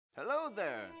Hello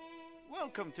there!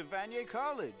 Welcome to Vanier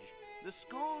College, the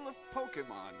school of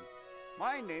Pokemon.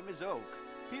 My name is Oak.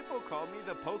 People call me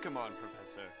the Pokemon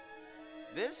Professor.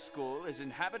 This school is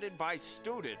inhabited by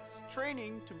students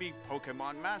training to be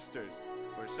Pokemon masters.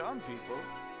 For some people,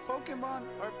 Pokemon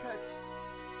are pets.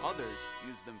 Others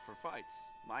use them for fights.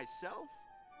 Myself?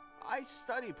 I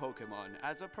study Pokemon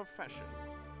as a profession.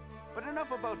 But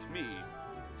enough about me.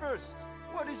 First,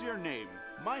 what is your name?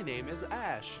 My name is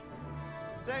Ash.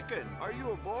 Second, are you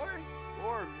a boy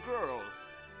or girl?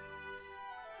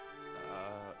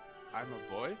 I'm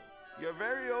a boy? Your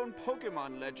very own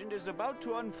Pokemon legend is about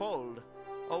to unfold.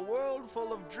 A world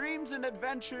full of dreams and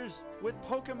adventures with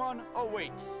Pokemon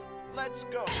awaits. Let's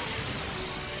go!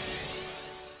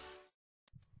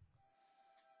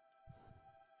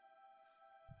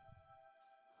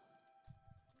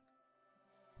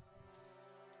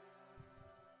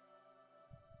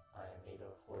 I am made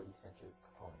of 40-centric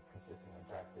components consisting of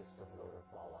drive system, rotor,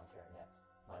 ball launcher, and net.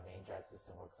 My main drive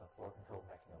system works on 4 control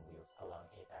mechanism wheels, allowing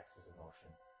 8 axes of motion.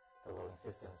 The loading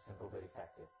system is simple but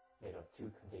effective, made of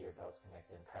 2 conveyor belts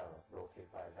connected in parallel,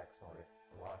 rotated by a Vex motor.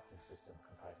 The launching system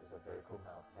comprises of vertical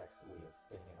mount Vex wheels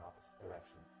spinning in opposite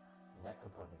directions. The net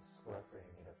component is square frame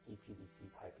made of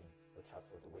CPVC piping, which helps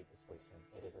with the weight displacement.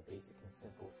 It is a basic and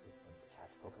simple system to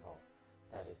catch Pokeballs.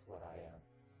 That is what I am.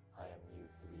 I am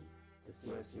U3. The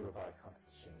CRC Robotics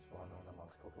competition is well known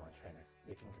amongst Pokemon trainers.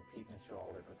 They can compete and show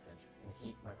all their potential. In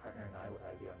heat, my partner and I would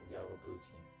be on the yellow-blue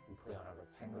team. We play on a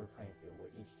rectangular playing field where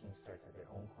each team starts at their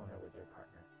own corner with their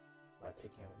partner. By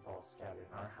picking up balls scattered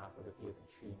in our half of the field and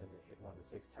shooting them to hit 1 to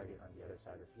 6 target on the other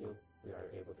side of the field, we are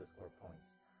able to score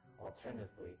points.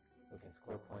 Alternatively, we can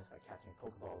score points by catching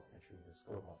Pokeballs and shooting the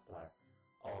score multiplier.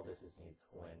 All this is needed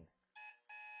to win.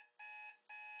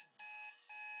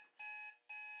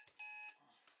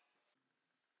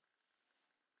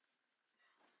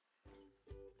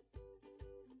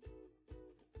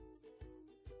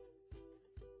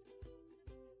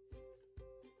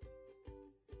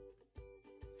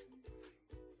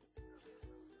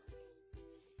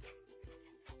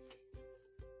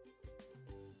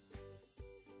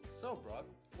 So, Brock,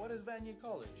 what is Vanier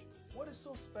College? What is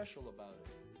so special about it?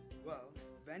 Well,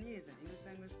 Vanier is an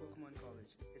English-language Pokemon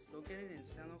college. It's located in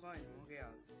Saint-Laurent in Montreal,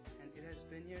 and it has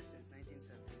been here since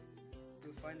 1970.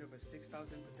 You'll find over 6,000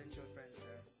 potential friends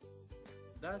there.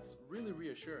 That's really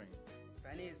reassuring.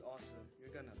 Vanier is awesome.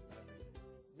 You're gonna love it.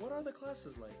 What are the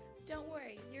classes like? Don't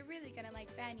worry, you're really gonna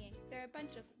like Vanier. There are a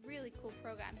bunch of really cool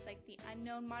programs like the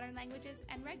Unknown Modern Languages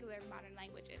and Regular Modern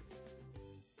Languages.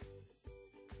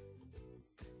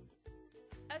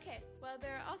 Okay, well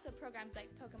there are also programs like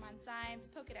Pokemon Science,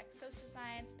 Pokedex Social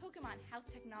Science, Pokemon Health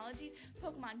Technologies,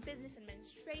 Pokemon Business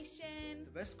Administration.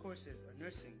 The best courses are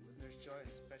nursing with Nurse Joy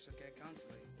and special care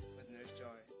counseling with Nurse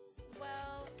Joy.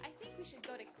 Well, I think we should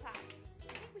go to class.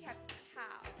 I think we have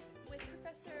Cal with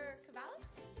Professor Cavallis.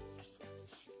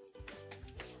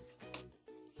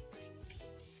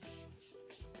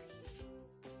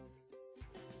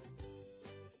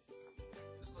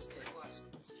 This must be our class.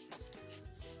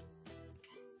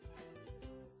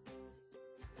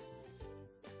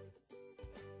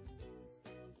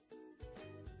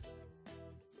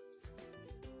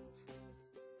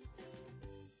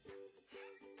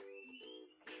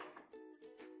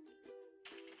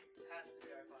 Has to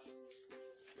be our class.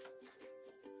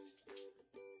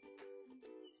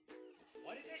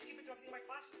 Why do you guys keep interrupting my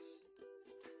classes?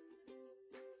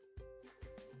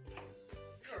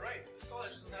 You're right, this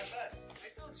college isn't that bad.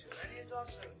 I told you, Vanier is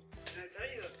awesome. Did I tell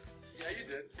you? Yeah, you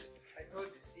did. I told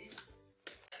you, see?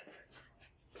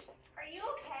 Are you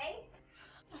okay?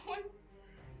 Someone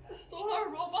just stole our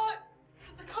robot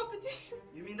for the competition.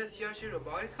 You mean the CRC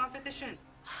Robotics competition?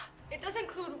 It does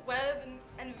include web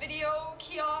and video,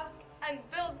 kiosk, and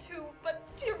build too, but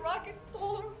Team Rocket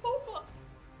stole our robot.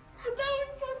 Now we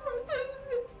can't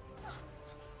participate.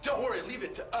 Don't worry, leave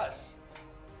it to us.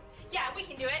 Yeah, we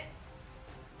can do it.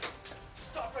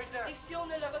 Stop right there. Et si on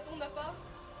ne le retourne pas?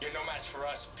 You're no match for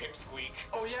us, Pipsqueak.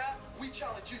 Oh yeah? We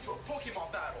challenge you to a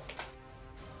Pokemon battle.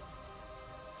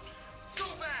 So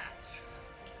bad!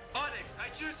 Onyx, I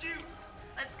choose you!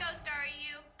 Let's go, Starry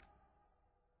U.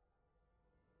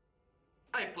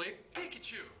 I play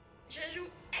Pikachu. Je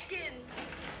joue Ekans.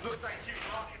 Looks like Team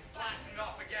Rocket's blasting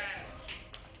off again.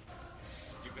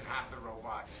 You can have the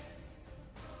robot.